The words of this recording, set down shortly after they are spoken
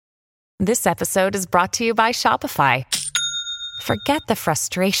This episode is brought to you by Shopify. Forget the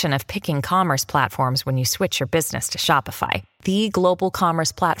frustration of picking commerce platforms when you switch your business to Shopify, the global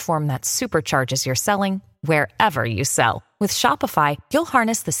commerce platform that supercharges your selling wherever you sell. With Shopify, you'll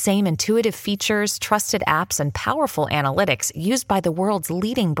harness the same intuitive features, trusted apps, and powerful analytics used by the world's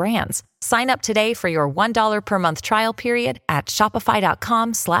leading brands. Sign up today for your $1 per month trial period at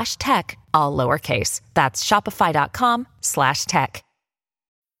shopify.com/tech, all lowercase. That's shopify.com/tech.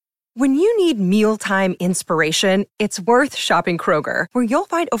 When you need mealtime inspiration, it's worth shopping Kroger, where you'll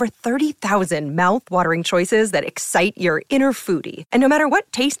find over 30,000 mouth-watering choices that excite your inner foodie. And no matter what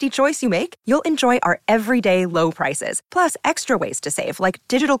tasty choice you make, you'll enjoy our everyday low prices, plus extra ways to save, like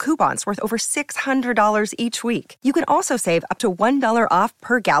digital coupons worth over $600 each week. You can also save up to $1 off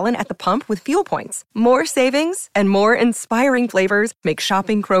per gallon at the pump with fuel points. More savings and more inspiring flavors make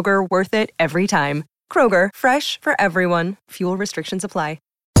shopping Kroger worth it every time. Kroger, fresh for everyone. Fuel restrictions apply.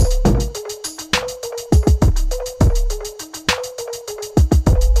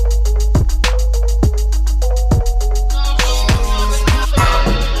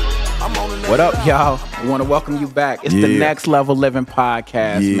 What up, y'all? I want to welcome you back. It's the Next Level Living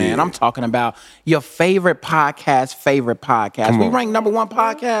podcast, man. I'm talking about your favorite podcast. We rank number one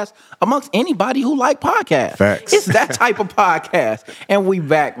podcast amongst anybody who like podcasts. Facts. It's that type of podcast. And we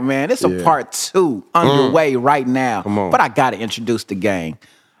back, man. It's a part 2 underway right now. Come on. But I got to introduce the gang.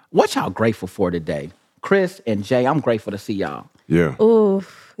 What y'all grateful for today? Chris and Jay, I'm grateful to see y'all. Yeah. Ooh,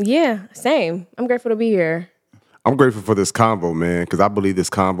 yeah, same. I'm grateful to be here. I'm grateful for this convo, man, because I believe this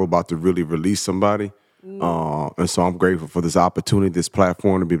convo about to really release somebody. And so I'm grateful for this opportunity, this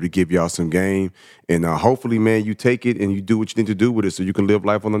platform to be able to give y'all some game. And hopefully, man, you take it and you do what you need to do with it so you can live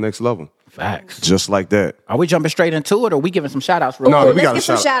life on the next level. Facts. Just like that. Are we jumping straight into it or are we giving some shout outs real No, quick? we got Let's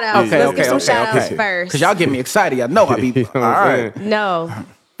get some shout outs. Okay, Let's get some shout outs okay. first. Because y'all get me excited. I know I be. You know what all I'm right. saying? No.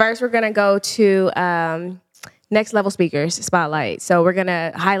 First, we're going to go to Next Level Speakers Spotlight. So we're going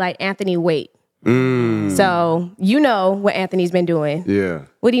to highlight Anthony Waite. So you know what Anthony's been doing. Yeah.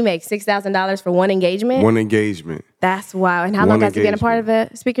 What do you make? $6,000 for one engagement? One engagement. That's wow. And how long has he been a part of the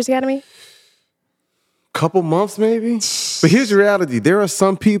Speakers Academy? Couple months maybe. But here's the reality. There are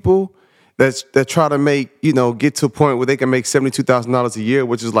some people that try to make, get to a point where they can make $72,000 a year,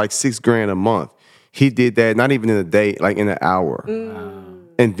 which is like $6,000 a month. He did that not even in a day, like in an hour.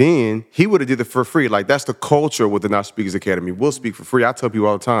 And then he would have did it for free. Like, that's the culture within our Speakers Academy. We'll speak for free. I tell people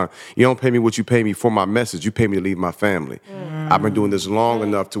all the time, you don't pay me what you pay me for my message. You pay me to leave my family. I've been doing this long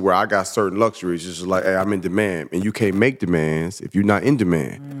enough to where I got certain luxuries. Just like, hey, I'm in demand. And you can't make demands if you're not in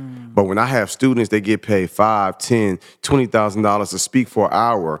demand. But when I have students, they get paid $5,000, $10,000, $20,000 to speak for an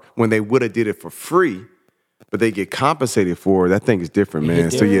hour when they would have did it for free, but they get compensated for it. That thing is different,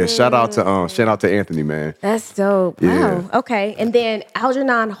 man. So yeah, shout out to Anthony, man. That's dope. Yeah. Wow. Okay. And then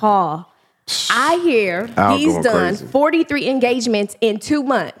Algernon Hall. I hear Al he's going done crazy. 43 engagements in 2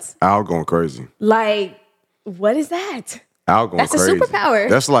 months. Al going crazy. Like, what is that? Al going That's a crazy. superpower.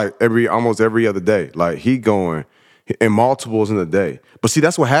 That's like almost every other day. Like, he going in multiples in a day. But see,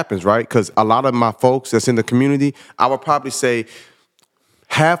 that's what happens, right? Because a lot of my folks that's in the community, I would probably say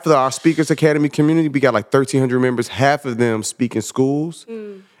half of our Speakers Academy community, we got like 1,300 members. Half of them speak in schools,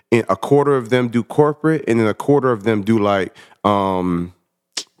 and a quarter of them do corporate, and then a quarter of them do like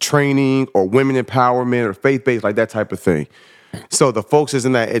training or women empowerment or faith-based, like that type of thing. So the folks that's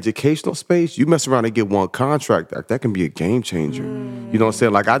in that educational space, you mess around and get one contract, that can be a game changer. You know what I'm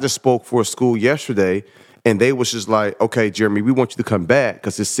saying? Like, I just spoke for a school yesterday, and they was just like, okay, Jeremy, we want you to come back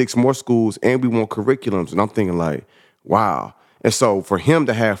because there's 6 more schools and we want curriculums. And I'm thinking like, wow. And so for him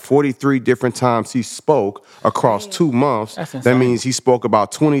to have 43 different times he spoke across 2 months, that means he spoke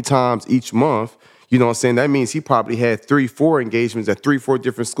about 20 times each month. You know what I'm saying? That means he probably had 3-4 engagements at 3-4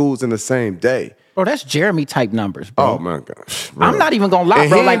 different schools in the same day. Bro, that's Jeremy type numbers, bro. Oh, my gosh. Bro. I'm not even going to lie, And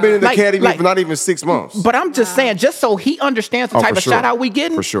bro. he ain't been in the academy for not even 6 months. But I'm just saying, just so he understands the type for of sure. shout out we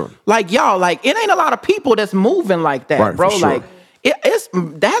getting. For sure. Like, y'all, like, it ain't a lot of people that's moving like that, Right, bro. for sure. Like,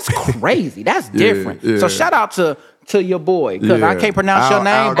 that's crazy. That's different. yeah. So shout out to your boy, because I Yeah. can't pronounce your name,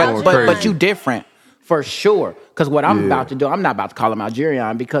 Al going but crazy. you different. For sure. Because what I'm about to do, I'm not about to call him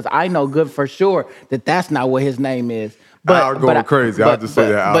Algerian because I know good for sure that that's not what his name is. But, Al going crazy. I'll just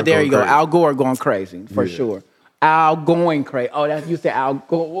say that. Al But there going you go. crazy. Al Gore going crazy, for sure. Al going crazy. Oh, that's you said Al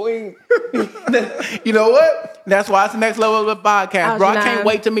going. You know what? That's why it's the Next Level of the podcast, bro. I can't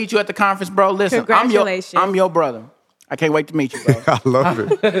wait to meet you at the conference, bro. Listen, Congratulations. I'm your brother. I can't wait to meet you, bro. I love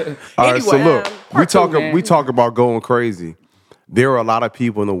it. All right, so Anyway, look, we talk about going crazy. There are a lot of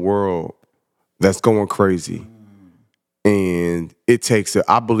people in the world that's going crazy. And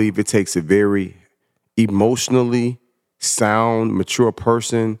I believe it takes a very emotionally sound, mature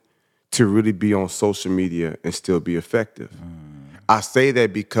person to really be on social media and still be effective. I say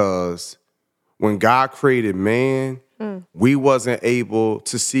that because when God created man, we wasn't able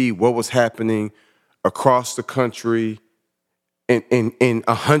to see what was happening across the country in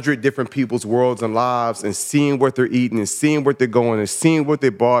 100 different people's worlds and lives, and seeing what they're eating and seeing where they're going and seeing what they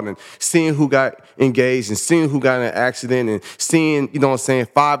bought and seeing who got engaged and seeing who got in an accident and seeing,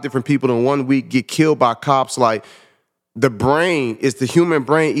 5 different people in 1 week get killed by cops. Like, the brain, is the human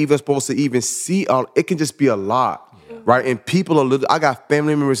brain even supposed to even see all? It can just be a lot, right? And people are I got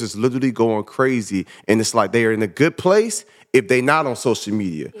family members that's literally going crazy, and it's like they are in a good place if they're not on social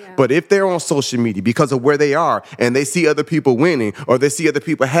media. Yeah. But if they're on social media because of where they are and they see other people winning, or they see other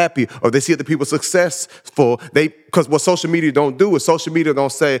people happy, or they see other people successful, because what social media don't do is social media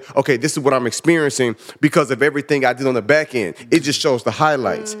don't say, okay, this is what I'm experiencing because of everything I did on the back end. It just shows the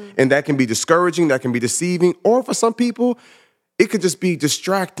highlights. And that can be discouraging, that can be deceiving, or for some people, it could just be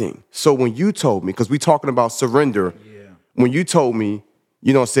distracting. So when you told me, because we're talking about surrender, when you told me,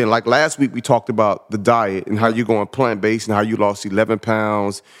 like last week we talked about the diet and how you're going plant-based and how you lost 11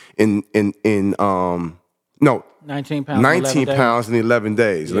 pounds 19 pounds. 19 pounds in 11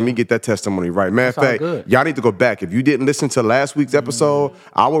 days. Yeah. Let me get that testimony right. Matter of fact, y'all need to go back. If you didn't listen to last week's episode,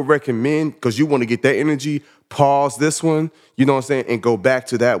 I would recommend, because you want to get that energy, pause this one, and go back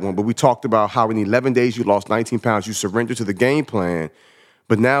to that one. But we talked about how in 11 days you lost 19 pounds. You surrendered to the game plan.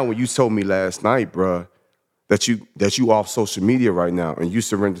 But now when you told me last night, bruh, that you off social media right now and you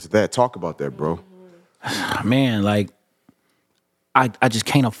surrender to that. Talk about that, bro. Man, like, I just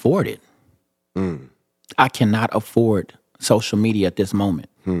can't afford it. I cannot afford social media at this moment.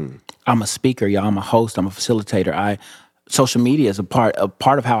 I'm a speaker, y'all. I'm a host. I'm a facilitator. Social media is a part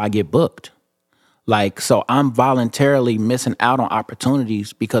of how I get booked. Like, so I'm voluntarily missing out on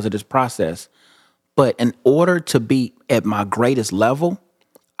opportunities because of this process. But in order to be at my greatest level,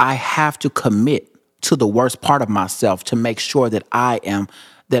 I have to commit to the worst part of myself to make sure that I am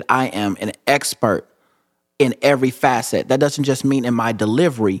an expert in every facet. That doesn't just mean in my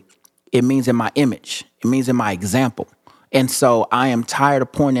delivery. It means in my image. It means in my example. And so I am tired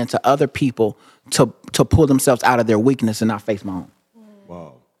of pouring into other people to pull themselves out of their weakness and not face my own.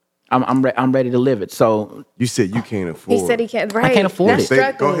 Wow. I'm ready to live it. So you said you can't afford. He said he can't. Right. I can't afford it.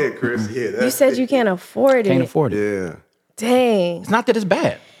 Go ahead, Chris. Yeah, you said you can't afford it. Can't afford it. Yeah. Dang. It's not that it's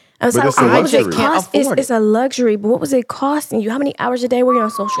bad. But it's a luxury. It's a luxury, but what was it costing you? How many hours a day were you on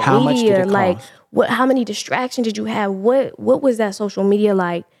social media? Much did it like, cost? How many distractions did you have? What was that social media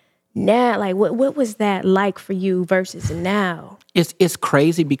like now? Like, what was that like for you versus now? It's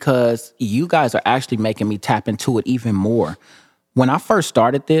crazy because you guys are actually making me tap into it even more. When I first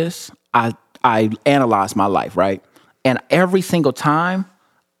started this, I analyzed my life, right? And every single time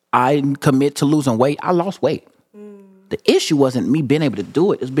I commit to losing weight, I lost weight. The issue wasn't me being able to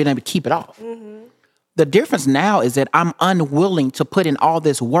do it. It was being able to keep it off. The difference now is that I'm unwilling to put in all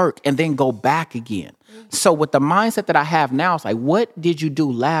this work and then go back again. So with the mindset that I have now, it's like, what did you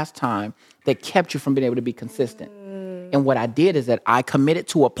do last time that kept you from being able to be consistent? And what I did is that I committed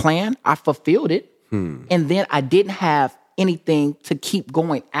to a plan. I fulfilled it. And then I didn't have anything to keep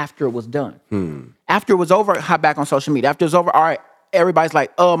going after it was done. After it was over, I hop back on social media. After it was over, all right, everybody's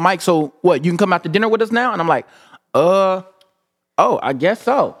like, Mike, so what, you can come out to dinner with us now? And I'm like, I guess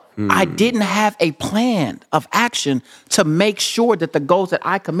so. I didn't have a plan of action to make sure that the goals that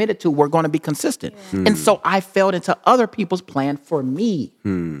I committed to were going to be consistent. And so I fell into other people's plan for me.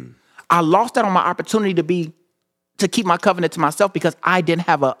 I lost out on my opportunity to keep my covenant to myself because I didn't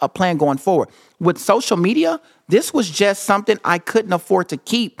have a plan going forward. With social media, this was just something I couldn't afford to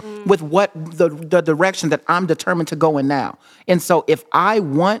keep with what the direction that I'm determined to go in now. And so if I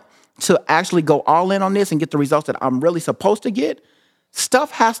want to actually go all in on this and get the results that I'm really supposed to get,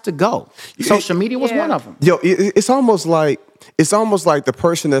 stuff has to go. Social media was one of them. Yo, it's almost like the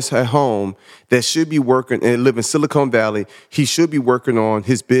person that's at home that should be working and live in Silicon Valley. He should be working on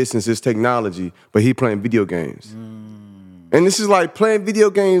his business, his technology, but he playing video games. And this is like playing video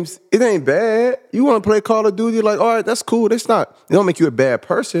games. It ain't bad. You want to play Call of Duty? Like, all right, that's cool. It don't make you a bad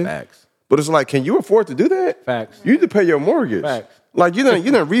person. Facts. But it's like, can you afford to do that? Facts. You need to pay your mortgage. Facts. Like you done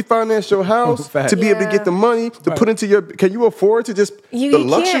refinance your house to be able to get the money to put into your. Can you afford to just the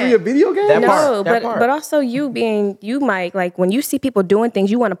luxury of video games? But also you Mike, like when you see people doing things,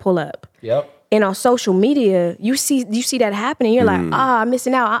 you want to pull up. Yep. And on social media, you see that happening. You're like, I'm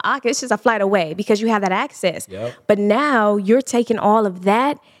missing out. It's just a flight away because you have that access. Yep. But now you're taking all of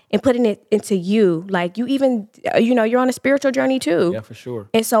that and putting it into you. Like you even, you're on a spiritual journey too. Yeah, for sure.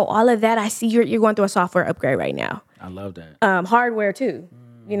 And so all of that, I see you're going through a software upgrade right now. I love that. Hardware too.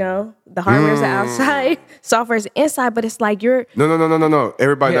 You know, the hardware is the outside, software is the inside, but it's like you're... No.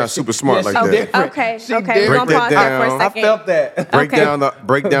 Everybody not super smart like that. Okay. We're Break going to that pause down. there for a second. I felt that.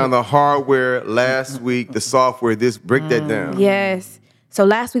 Break down the hardware last week, the software, break that down. Yes. So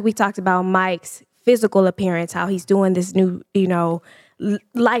last week we talked about Mike's physical appearance, how he's doing this new,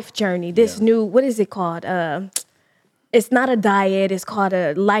 life journey, this new, what is it called? It's not a diet, it's called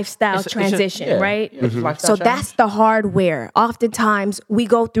a lifestyle transition, right? So that's the hardware. Oftentimes we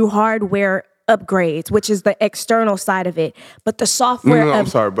go through hardware upgrades, which is the external side of it. But the software... No, I'm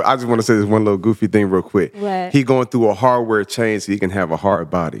sorry, but I just want to say this one little goofy thing real quick. What? He going through a hardware change so he can have a hard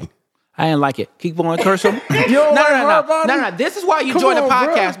body. I didn't like it. Keep going, Kershaw. No. This is why you join the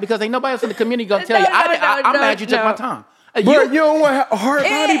podcast, because ain't nobody else in the community going to tell you. I'm mad you took my time. Bro, you don't want a hard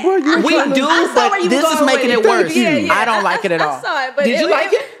body, bro. We do, but this is making it worse. I don't like it at all. I saw it, but did you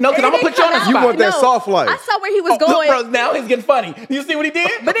like it? No, because I'm going to put you on the spot. You want that soft life. I saw where he was going. Look, bro, now he's getting funny. You see what he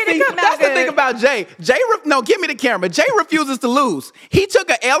did? But it didn't come out That's good. the thing about Jay. Give me the camera. Jay refuses to lose. He took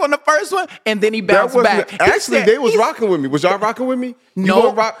an L on the first one, and then he bounced back. Actually, they was rocking with me. Was y'all rocking with me?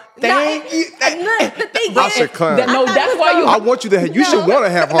 No. Thank you. The thing I should clown. No, that's why you... I want you to have... You should want to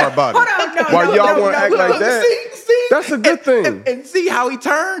have hard body. Why y'all want to act like that? See? That's a good thing. And see how he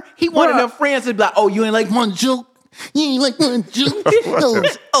turned? He wanted them friends to be like, oh, you ain't like one joke? You ain't like one joke?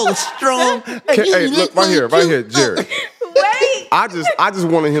 Strong. Hey, look, right here, Jerry. Wait. I just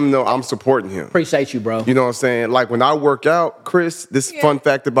wanted him to know I'm supporting him. Appreciate you, bro. You know what I'm saying? Like when I work out, Chris, this fun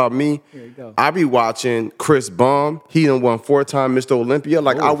fact about me, I be watching Chris Baum. He done won 4-time Mr. Olympia.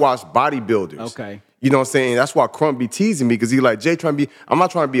 Like I watch bodybuilders. Okay. You know what I'm saying? That's why Crump be teasing me, because he like, Jay I'm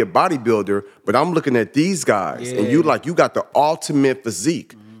not trying to be a bodybuilder, but I'm looking at these guys. And you got the ultimate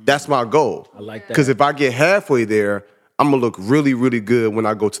physique. That's my goal. I like that. Because if I get halfway there, I'm going to look really, really good when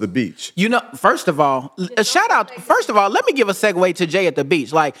I go to the beach. First of all, shout out. First of all, let me give a segue to Jay at the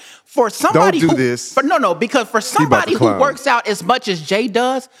beach. Like, for somebody Don't do this. Because for somebody who works out as much as Jay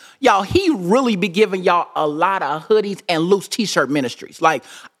does, y'all, he really be giving y'all a lot of hoodies and loose t-shirt ministries. Like,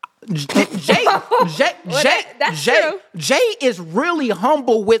 Jay is really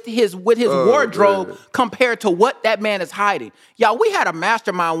humble with his wardrobe compared to what that man is hiding. Y'all, we had a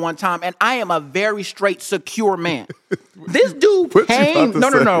mastermind one time, and I am a very straight, secure man. This dude came.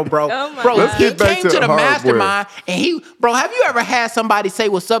 No, bro. He came to the mastermind, and have you ever had somebody say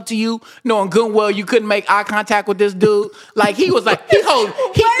what's up to you, knowing good and well you couldn't make eye contact with this dude? Like, he was like, this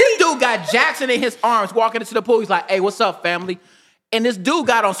dude got Jackson in his arms walking into the pool. He's like, hey, what's up, family? And this dude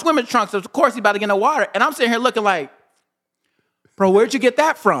got on swimming trunks. So of course, he about to get in the water. And I'm sitting here looking like, bro, where'd you get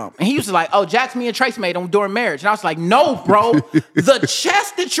that from? And he was like, oh, Jax, me and Trace made him during marriage. And I was like, no, bro. The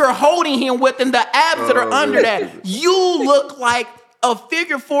chest that you're holding him with and the abs that are under that, you look like a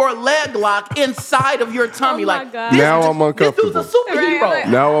figure 4 leg lock inside of your tummy. Now I'm uncomfortable. This dude's a superhero.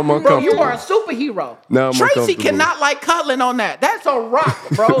 Now I'm uncomfortable. Bro, you are a superhero. Now I'm Tracy uncomfortable. cannot like cuddling on that. That's a rock,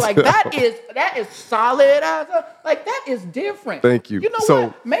 bro. Like, that is solid. Like, that is different. Thank you. You know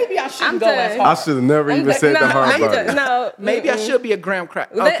what? Maybe I shouldn't go as hard. I should have never even said the hard body. No. Maybe I should be a graham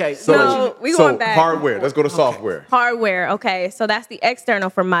crack. Okay. We going back. Hardware. Let's go to software. Hardware. Okay. So that's the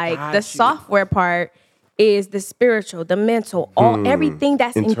external for Mike. The software part is the spiritual, the mental, everything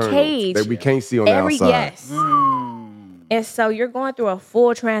that's encaged that we can't see on the outside. Yes. And so you're going through a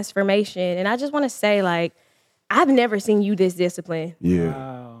full transformation. And I just want to say, like, I've never seen you this disciplined. Yeah.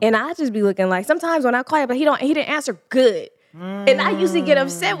 Wow. And I just be looking like, sometimes when I call you, but he didn't answer good. And I usually get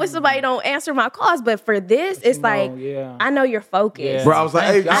upset when somebody don't answer my calls. But for this, it's I know you're focused. Yeah. Bro, I was like,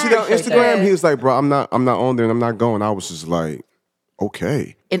 hey, you see that on Instagram? He was like, bro, I'm not on there and I'm not going. I was just like,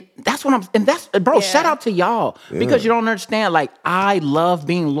 okay. And that's what shout out to y'all. Because you don't understand, like, I love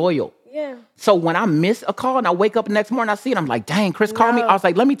being loyal. Yeah. So when I miss a call and I wake up the next morning, I see it, I'm like, dang, Chris called me. I was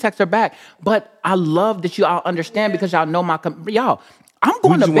like, let me text her back. But I love that you all understand because y'all know y'all, I'm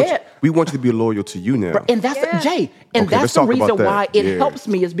going to bed. We want you to be loyal to you now. And that's Jay. And that's the reason why it helps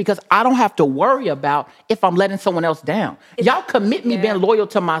me is because I don't have to worry about if I'm letting someone else down. Y'all commit me being loyal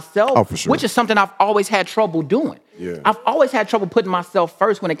to myself, which is something I've always had trouble doing. Yeah. I've always had trouble putting myself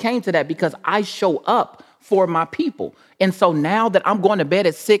first when it came to that because I show up for my people. And so now that I'm going to bed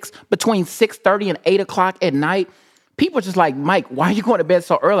at between 6:30 and 8 o'clock at night, people are just like, Mike, why are you going to bed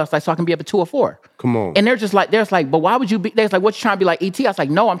so early? I was like, so I can be up at 2 or 4. Come on. And they're like, but why would you be? They're like, what, you trying to be like E.T.? I was like,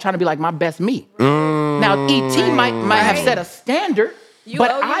 no, I'm trying to be like my best me. Now, E.T. might have set a standard,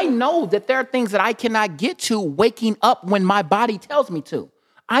 but I know that there are things that I cannot get to waking up when my body tells me to.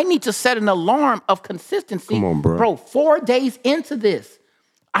 I need to set an alarm of consistency. Come on, bro. Bro, 4 days into this,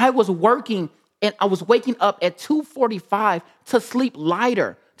 I was working and I was waking up at 2:45 to sleep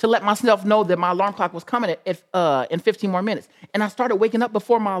lighter, to let myself know that my alarm clock was coming in 15 more minutes. And I started waking up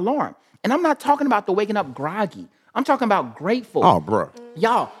before my alarm. And I'm not talking about the waking up groggy. I'm talking about grateful. Oh, bro.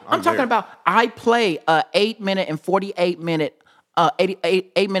 Y'all, I'm talking about I play a 8-minute and 48-minute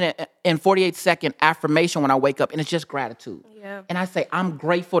 8-minute and 48-second affirmation when I wake up, and it's just gratitude. Yeah. And I say, I'm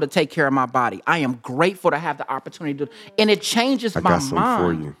grateful to take care of my body. I am grateful to have the opportunity to, and it changes my mind.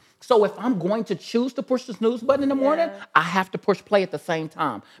 For you. So if I'm going to choose to push the snooze button in the morning, I have to push play at the same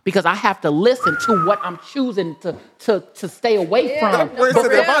time because I have to listen to what I'm choosing to stay away from.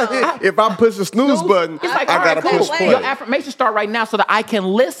 If I push the snooze button, I gotta push play. Your affirmation start right now so that I can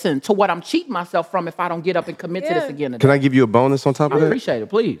listen to what I'm cheating myself from if I don't get up and commit to this again today. Can I give you a bonus on top of that? I appreciate it,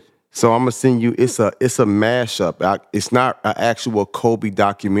 please. So I'm gonna send you. It's a mashup. It's not an actual Kobe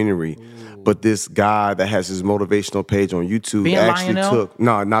documentary, but this guy that has his motivational page on YouTube Ben actually Lionel?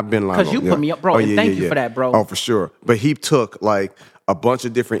 Not Ben Lionel. Because you put me up, bro. And thank you for that, bro. Oh, for sure. But he took like a bunch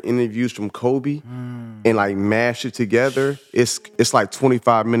of different interviews from Kobe and like mashed it together. It's like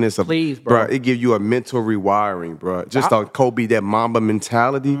 25 minutes of, please, bro. It gives you a mental rewiring, bro. Just on Kobe, that Mamba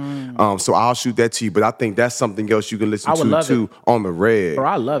mentality. So I'll shoot that to you. But I think that's something else you can listen to too on the red. Bro,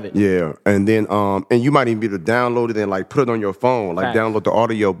 I love it. Yeah, and then and you might even be able to download it and like put it on your phone, like download the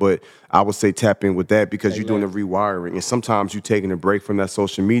audio. But I would say tap in with that because you're doing the rewiring, and sometimes you taking a break from that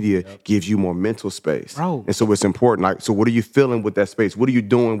social media gives you more mental space. Bro. And so it's important. Like, so what are you feeling with that space? What are you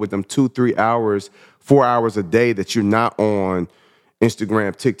doing with them 2-3 hours, 4 hours a day that you're not on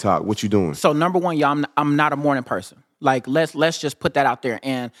Instagram, TikTok? What you doing? So number one, y'all, I'm not a morning person. Like let's just put that out there,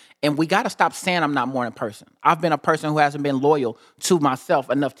 and we got to stop saying I'm not a morning person. I've been a person who hasn't been loyal to myself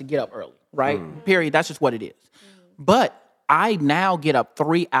enough to get up early, right? Period. That's just what it is. But I now get up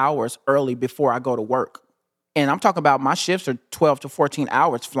 3 hours early before I go to work, and I'm talking about my shifts are 12 to 14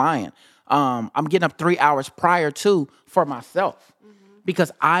 hours flying. I'm getting up 3 hours prior to for myself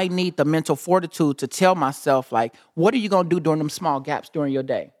because I need the mental fortitude to tell myself like, what are you gonna do during them small gaps during your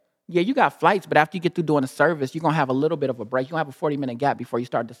day? Yeah, you got flights, but after you get through doing a service, you're going to have a little bit of a break. You're going to have a 40-minute gap before you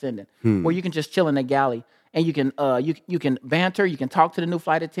start descending, where you can just chill in the galley, and you can you can banter, you can talk to the new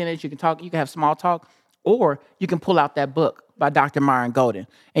flight attendants, you can have small talk, or you can pull out that book by Dr. Myron Golden,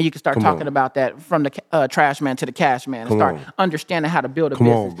 and you can start talking about that from the trash man to the cash man, and start understanding how to build a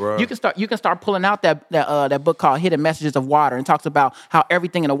business. Bro. You can start pulling out that book called Hidden Messages of Water, and talks about how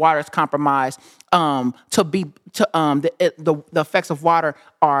everything in the water is compromised. The effects of water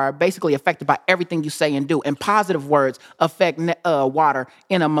are basically affected by everything you say and do, and positive words affect water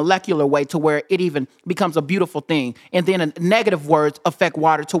in a molecular way to where it even becomes a beautiful thing, and then negative words affect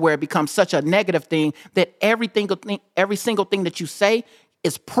water to where it becomes such a negative thing that every single thing that you say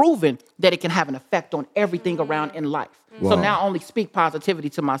is proven that it can have an effect on everything around in life. Wow. So now I only speak positivity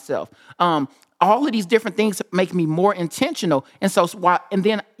to myself. All of these different things make me more intentional. And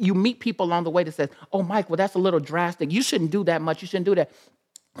then you meet people along the way that says, oh, Mike, well, that's a little drastic. You shouldn't do that much. You shouldn't do that.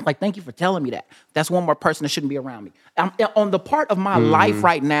 I'm like, thank you for telling me that. That's one more person that shouldn't be around me. On the part of my life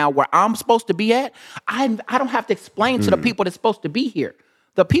right now where I'm supposed to be at, I don't have to explain to the people that's supposed to be here.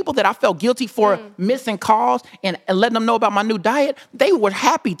 The people that I felt guilty for missing calls and letting them know about my new diet, they were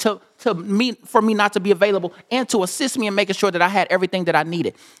happy for me not to be available and to assist me in making sure that I had everything that I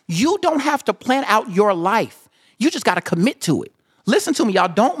needed. You don't have to plan out your life. You just got to commit to it. Listen to me, y'all.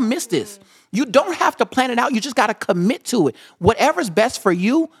 Don't miss this. You don't have to plan it out. You just got to commit to it. Whatever's best for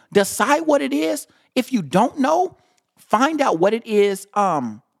you, decide what it is. If you don't know, find out what it is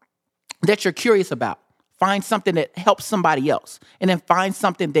that you're curious about. Find something that helps somebody else, and then find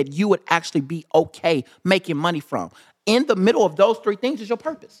something that you would actually be okay making money from. In the middle of those three things is your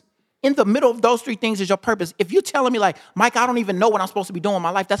purpose. In the middle of those three things is your purpose. If you're telling me like, Mike, I don't even know what I'm supposed to be doing in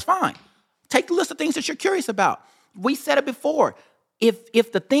my life, that's fine. Take the list of things that you're curious about. We said it before.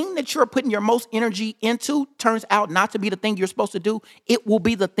 If the thing that you're putting your most energy into turns out not to be the thing you're supposed to do, it will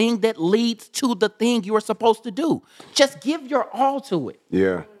be the thing that leads to the thing you are supposed to do. Just give your all to it.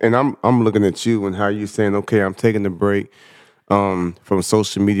 Yeah, and I'm looking at you and how you're saying, okay, I'm taking a break from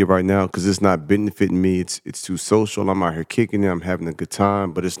social media right now because it's not benefiting me. It's too social. I'm out here kicking it. I'm having a good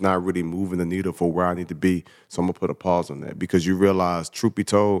time, but it's not really moving the needle for where I need to be. So I'm going to put a pause on that because you realize, truth be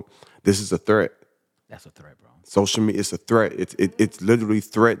told, this is a threat. That's a threat, bro. Social media, it's a threat. It's literally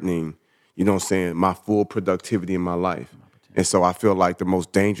threatening, you know what I'm saying, my full productivity in my life. And so I feel like the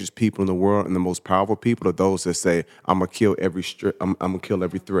most dangerous people in the world and the most powerful people are those that say, I'm going to kill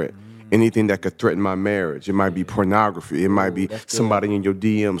every threat. Anything that could threaten my marriage. It might be pornography. It might be somebody in your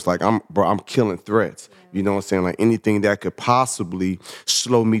DMs. Like, I'm killing threats. You know what I'm saying? Like anything that could possibly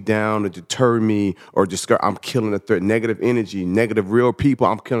slow me down or deter me or discourage, I'm killing a threat. Negative energy, negative real people,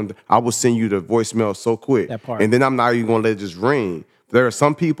 I'm killing. I will send you the voicemail so quick. That part. And then I'm not even going to let it just ring There are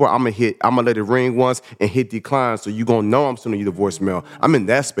some people I'm gonna let it ring once and hit decline, so you gonna know I'm sending you the voicemail. I'm in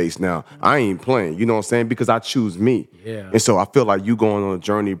that space now. I ain't playing, you know what I'm saying? Because I choose me. Yeah. And so I feel like you going on a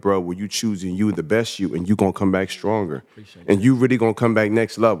journey, bro, where you choosing you, the best you, and you gonna come back stronger. And you really gonna come back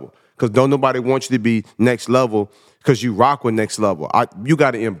next level. Because don't nobody want you to be next level because you rock with next level. You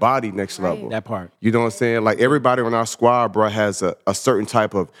got to embody next level. That part. You know what I'm saying? Like everybody on our squad, bro, has a certain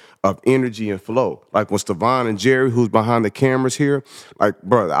type of energy and flow. Like when Stevan and Jerry, who's behind the cameras here, like,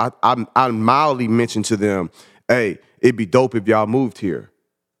 bro, I mildly mentioned to them, hey, it'd be dope if y'all moved here.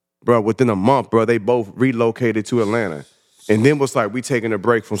 Bro, within a month, bro, they both relocated to Atlanta. And then was like, we taking a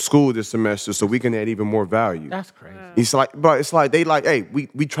break from school this semester so we can add even more value. That's crazy. It's like, bro, it's like they like, hey,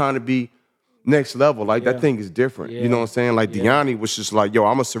 we trying to be next level. Like that thing is different. You know what I'm saying? Like Deani was just like, yo,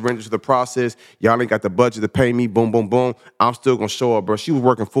 I'm gonna surrender to the process. Y'all ain't got the budget to pay me. Boom, boom, boom. I'm still gonna show up, bro. She was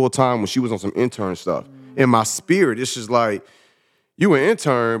working full time when she was on some intern stuff. In my spirit, it's just like, you an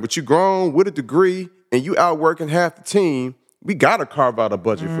intern, but you grown with a degree and you out working half the team. We gotta carve out a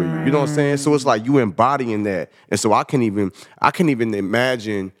budget for you. You know what I'm saying? So it's like you embodying that. And so I can even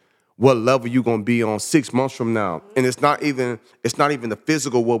imagine what level you gonna be on 6 months from now. And it's not even the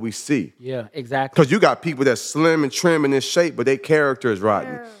physical what we see. Yeah, exactly. Because you got people that's slim and trim and in shape, but their character is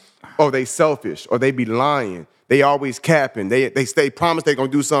rotten. Or they selfish, or they be lying. They always capping. They promise they gonna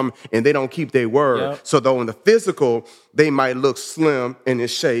do something and they don't keep their word. Yep. So though in the physical, they might look slim and in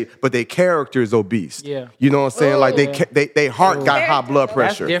shape, but their character is obese. Yeah. You know what I'm saying? Like they heart got high blood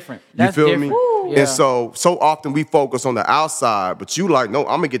pressure. That's different. You That's feel different. me? Yeah. And so often we focus on the outside, but you like, no,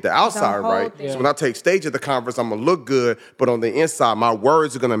 I'm gonna get the outside right. thing. So when I take stage at the conference, I'm gonna look good, but on the inside, my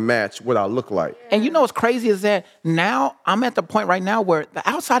words are gonna match what I look like. And you know what's crazy is that now I'm at the point right now where the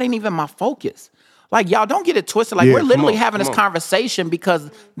outside ain't even my focus. Like, y'all don't get it twisted. Like, Yeah, we're literally come on, having this conversation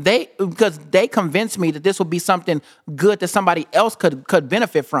because they convinced me that this would be something good that somebody else could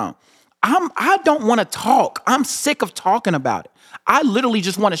benefit from. I don't want to talk. I'm sick of talking about it. I literally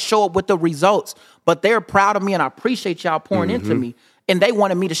just want to show up with the results. But they're proud of me, and I appreciate y'all pouring into me. And they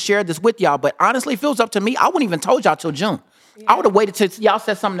wanted me to share this with y'all. But honestly, if it was up to me, I wouldn't even told y'all till June. I would have waited till y'all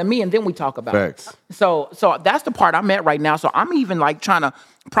said something to me, and then we talk about Facts. it. So that's the part I'm at right now. So I'm even like trying to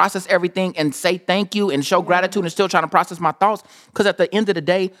process everything and say thank you and show gratitude and still trying to process my thoughts. Because at the end of the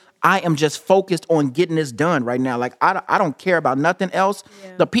day, I am just focused on getting this done right now. Like, I don't care about nothing else.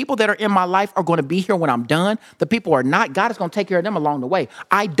 Yeah. The people that are in my life are going to be here when I'm done. The people who are not, God is going to take care of them along the way.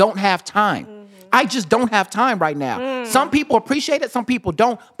 I don't have time. I just don't have time right now. Some people appreciate it, some people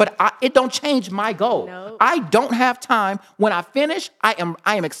don't, but it don't change my goal. Nope. I don't have time. When I finish, I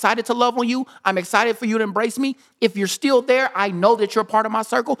am excited to love on you. I'm excited for you to embrace me. If you're still there, I know that you're part of my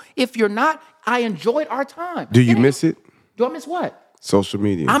circle. If you're not, I enjoyed our time. Do you miss it? Do I miss what? Social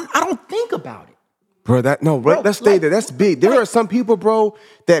media. I don't think about it. Bro, let's stay there. That's big. There are some people, bro,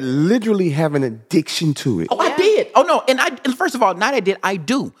 that literally have an addiction to it. Oh, I did. Oh, no. And first of all, not I did, I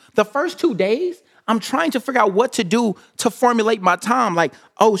do. The first 2 days, I'm trying to figure out what to do to formulate my time. Like,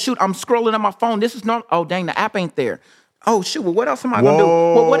 oh, shoot, I'm scrolling on my phone. This is normal. Oh, dang, the app ain't there. Oh, shoot, well, what else am I going to do?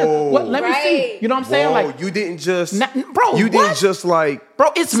 Well, what? Let me see. You know what I'm saying? Like, you didn't just... bro, you didn't just, like...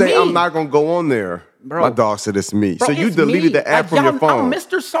 Bro, it's say, me. I'm not going to go on there. Bro. My dog said it's me. Bro, so you deleted the app from your phone. I'm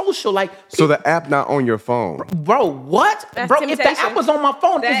Mr. Social. Like, so the app not on your phone. Bro, what? That's bro, temptation. If the app was on my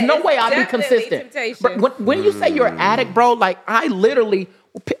phone, there's no way I'd be consistent. Bro, when you say you're an addict, bro, like I literally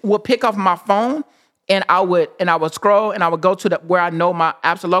would pick up my phone and I would scroll and I would go to where I know my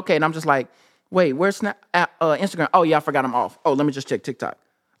apps are located. And I'm just like, wait, where's Instagram? Oh yeah, I forgot I'm off. Oh, let me just check TikTok.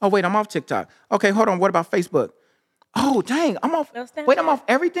 Oh wait, I'm off TikTok. Okay, hold on. What about Facebook? Oh dang, I'm off. No, wait, I'm off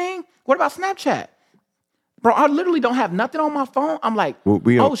everything. What about Snapchat? Bro, I literally don't have nothing on my phone. I'm like,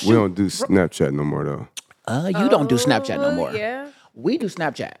 we don't do Snapchat no more though. You don't do Snapchat no more. Yeah. We do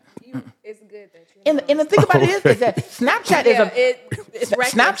Snapchat. It's good that you. And the thing about it is that Snapchat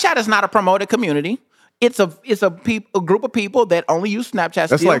Snapchat is not a promoted community. It's a group of people that only use Snapchat.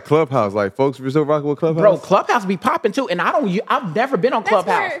 That's like Clubhouse. Like folks still rocking with Clubhouse. Bro, Clubhouse be popping too, and I've never been on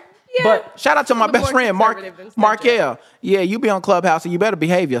Clubhouse. Yeah. But shout out to my best friend, Markel. Yeah, you be on Clubhouse and you better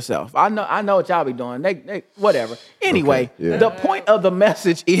behave yourself. I know what y'all be doing. They whatever. Anyway, The point of the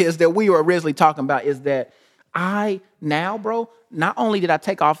message is that we were originally talking about is that bro, not only did I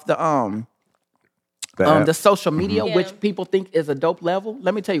take off the social media, which people think is a dope level.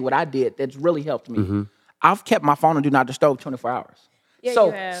 Let me tell you what I did that's really helped me. Mm-hmm. I've kept my phone on Do Not Disturb 24 hours.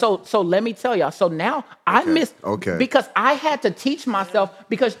 Yeah, so let me tell y'all. So now I miss because I had to teach myself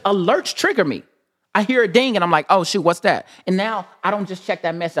because alerts trigger me. I hear a ding and I'm like, oh shoot, what's that? And now I don't just check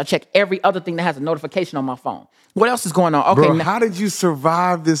that message. I check every other thing that has a notification on my phone. What else is going on? Okay, bro, how did you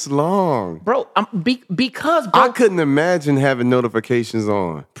survive this long? Bro, because bro, I couldn't imagine having notifications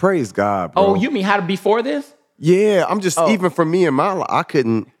on. Praise God, bro. Oh, you mean how to before this? Yeah, I'm just, even for me in my life, I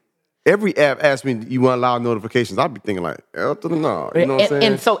couldn't. Every app asked me, you want to allow notifications? I'd be thinking like, hell to the no. You know what I'm saying?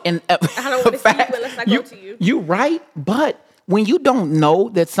 And so, I don't want to see you unless I go to you. You're right, but when you don't know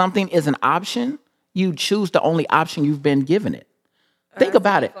that something is an option, you choose the only option you've been given it. Think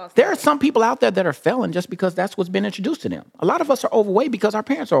about it. There are some people out there that are failing just because that's what's been introduced to them. A lot of us are overweight because our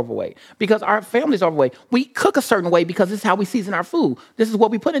parents are overweight, because our family's overweight. We cook a certain way because this is how we season our food. This is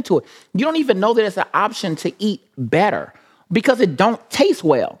what we put into it. You don't even know that it's an option to eat better because it don't taste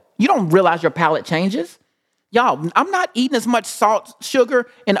well. You don't realize your palate changes. Y'all, I'm not eating as much salt, sugar,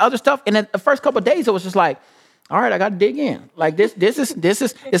 and other stuff. And then the first couple of days, it was just like, all right, I got to dig in. Like this is,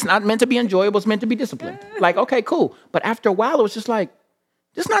 it's not meant to be enjoyable. It's meant to be disciplined. Like, okay, cool. But after a while, it was just like,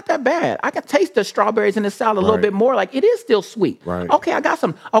 it's not that bad. I can taste the strawberries in the salad a little bit more. Like it is still sweet. Right. Okay, I got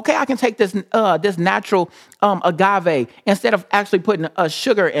some. Okay, I can take this this natural agave instead of actually putting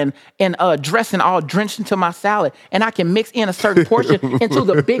sugar and dressing all drenched into my salad, and I can mix in a certain portion into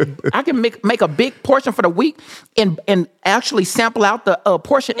the big. I can make a big portion for the week and actually sample out the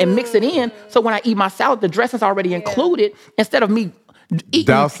portion and mix it in. So when I eat my salad, the dressing's already included instead of me.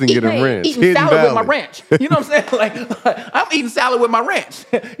 Dousing it in ranch. Eating salad with my ranch. You know what I'm saying? Like, I'm eating salad with my ranch.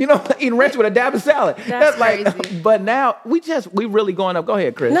 You know, eating ranch with a dab of salad. That's like, crazy. But now, we really going up. Go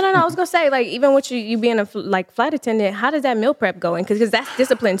ahead, Chris. No. I was going to say, like, even with you being a flight attendant, how does that meal prep going? Because that's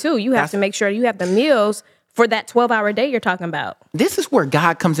discipline, too. You have to make sure you have the meals for that 12-hour day you're talking about. This is where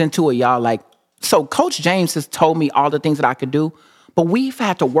God comes into it, y'all. Like, so Coach James has told me all the things that I could do. But we've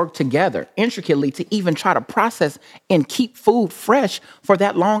had to work together intricately to even try to process and keep food fresh for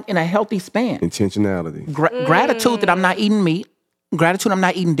that long in a healthy span. Intentionality. Gratitude that I'm not eating meat. Gratitude I'm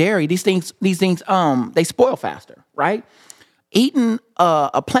not eating dairy. These things, they spoil faster, right? Eating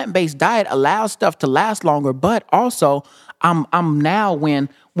a plant-based diet allows stuff to last longer, but also I'm now when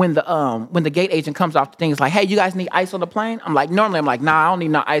the gate agent comes off the thing, it's like, hey, you guys need ice on the plane? Normally I'm like, nah, I don't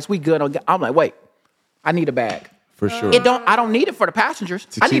need no ice. We good. I'm like, wait, I need a bag. For sure. I don't need it for the passengers.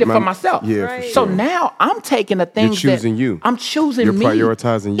 I need it for myself. Yeah, right. For sure. So now I'm taking the things You're choosing you. I'm choosing me. You're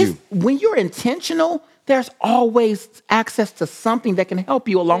prioritizing you. When you're intentional, there's always access to something that can help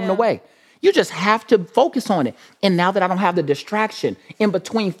you along the way. You just have to focus on it. And now that I don't have the distraction in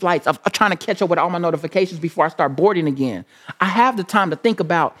between flights of trying to catch up with all my notifications before I start boarding again, I have the time to think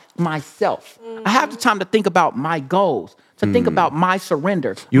about myself. I have the time to think about my goals. To think about my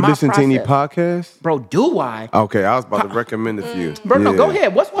surrender. You my listen process. to any podcasts? Bro, do I? Okay, I was about to recommend it to you. Bro, no, go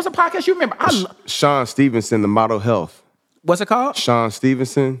ahead. What's a podcast you remember? Sean Stevenson, The Model Health. What's it called? Sean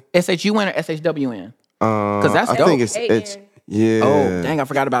Stevenson. SHUN or SHWN? Because that's dope. I think it's yeah. Oh, dang, I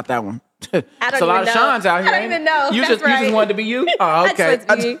forgot about that one. There's a lot of Sean's out here. I don't even know. You That's just wanted to be you? Oh,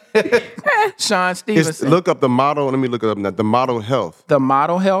 okay. Sean Stevenson. Look up the model. Let me look it up now. The Model Health. The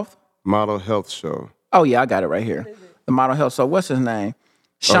Model Health? Model Health Show. Oh, yeah, I got it right here. The Model Health. So what's his name?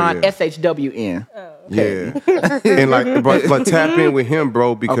 Sean SHWN. Okay. Yeah. And like, but tap in with him,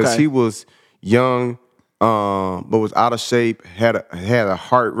 bro, because he was young, but was out of shape, had a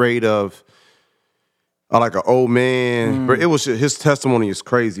heart rate of like an old man. But it was his testimony is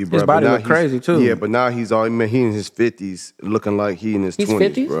crazy, bro. His body looked crazy too. Yeah, but now he in his 50s, looking like he in his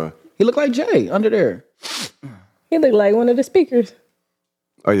 20s, 50s? Bro. He looked like Jay under there. He looked like one of the speakers.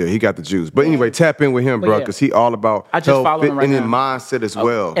 Oh, yeah, he got the juice. But anyway, tap in with him, bro, because he all about health, fit, and mindset as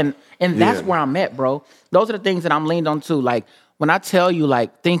well. And that's where I'm at, bro. Those are the things that I'm leaned on to. Like, when I tell you,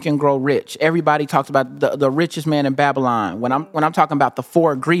 like, think and grow rich, everybody talks about the richest man in Babylon. When I'm talking about the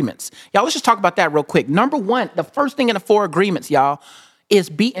 4 agreements. Y'all, let's just talk about that real quick. Number 1, the first thing in the 4 agreements, y'all, is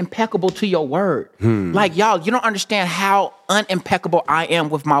be impeccable to your word. Like, y'all, you don't understand how unimpeccable I am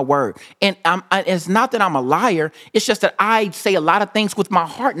with my word. And it's not that I'm a liar. It's just that I say a lot of things with my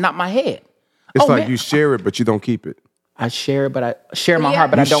heart, not my head. It's like you share it, but you don't keep it. I share it, but I share my heart,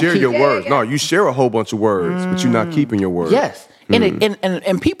 but I don't keep it. You share your words. No, you share a whole bunch of words, but you're not keeping your words. Yes.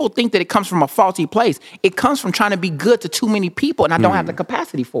 And people think that it comes from a faulty place. It comes from trying to be good to too many people, and I don't have the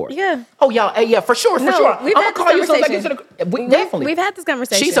capacity for it. Yeah. Oh, y'all. Yeah, for sure. I'm gonna call you so definitely. We've had this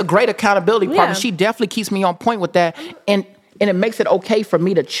conversation. She's a great accountability partner. She definitely keeps me on point with that, and it makes it okay for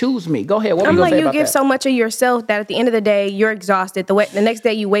me to choose me. Go ahead. What I'm you like, say you about give that? so much of yourself that at the end of the day, you're exhausted. The next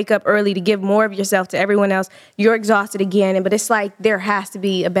day you wake up early to give more of yourself to everyone else. You're exhausted again. But it's like there has to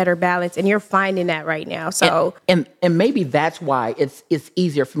be a better balance, and you're finding that right now. So and maybe that's why it's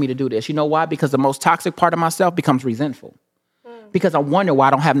easier for me to do this. You know why? Because the most toxic part of myself becomes resentful. because I wonder why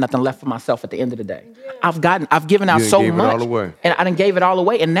I don't have nothing left for myself at the end of the day. Yeah. I've given out so much, it all away. And I done gave it all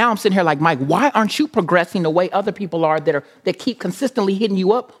away. And now I'm sitting here like, Mike, why aren't you progressing the way other people are that keep consistently hitting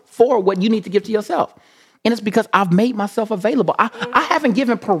you up for what you need to give to yourself? And it's because I've made myself available. I haven't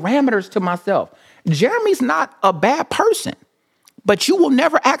given parameters to myself. Jeremy's not a bad person, but you will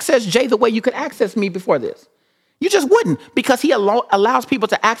never access Jay the way you could access me before this. You just wouldn't, because he allows people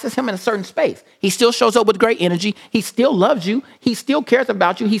to access him in a certain space. He still shows up with great energy. He still loves you. He still cares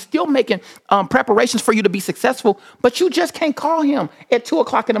about you. He's still making preparations for you to be successful, but you just can't call him at 2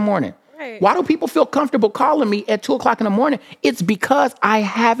 o'clock in the morning. Right. Why do people feel comfortable calling me at 2 o'clock in the morning? It's because I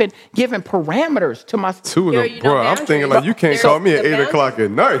haven't given parameters to my... Bro, I'm thinking like you can't call me at 8 o'clock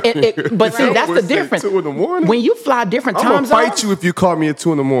at night. But see, that's the difference. 2 in the morning? When you fly different time zones... I'm going to fight you if you call me at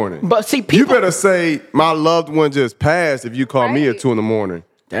 2 in the morning. But see, people... You better say my loved one just passed if you call me at 2 in the morning.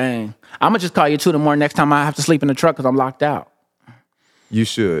 Dang. I'm going to just call you at 2 in the morning next time I have to sleep in the truck because I'm locked out. You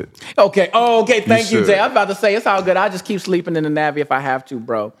should. Okay. Oh, okay. Thank you, Jay. I was about to say, it's all good. I just keep sleeping in the Navy if I have to,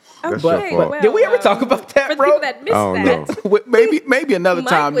 bro. That's but did we ever talk about that, bro? For the people that missed that. Maybe another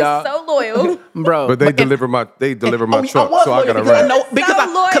time, dog. Mike was so loyal. Bro. But they deliver my truck, so I got to run.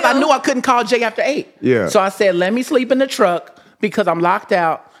 Because I knew I couldn't call Jay after 8. Yeah. So I said, let me sleep in the truck because I'm locked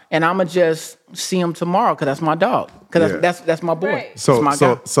out. And I'm going to just see him tomorrow because that's my dog. Because that's my boy. Right. So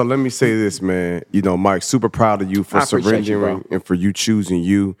let me say this, man. You know, Mike, super proud of you for surrendering and for you choosing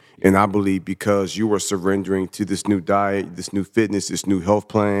you. And I believe because you were surrendering to this new diet, this new fitness, this new health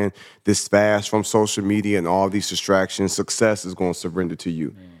plan, this fast from social media and all these distractions, success is going to surrender to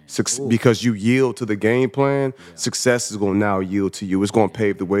you. Because you yield to the game plan, success is going to now yield to you. It's going to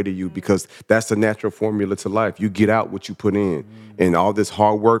pave the way to you because that's the natural formula to life. You get out what you put in. And all this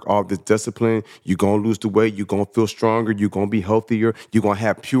hard work, all this discipline, you're going to lose the weight. You're going to feel stronger. You're going to be healthier. You're going to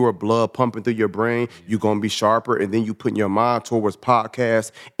have pure blood pumping through your brain. You're going to be sharper. And then you putting your mind towards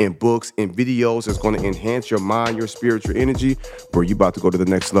podcasts and books and videos that's going to enhance your mind, your spiritual energy. Bro, you about to go to the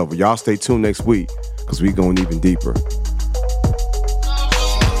next level. Y'all stay tuned next week because we going even deeper.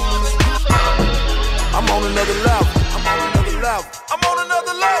 I'm on another level.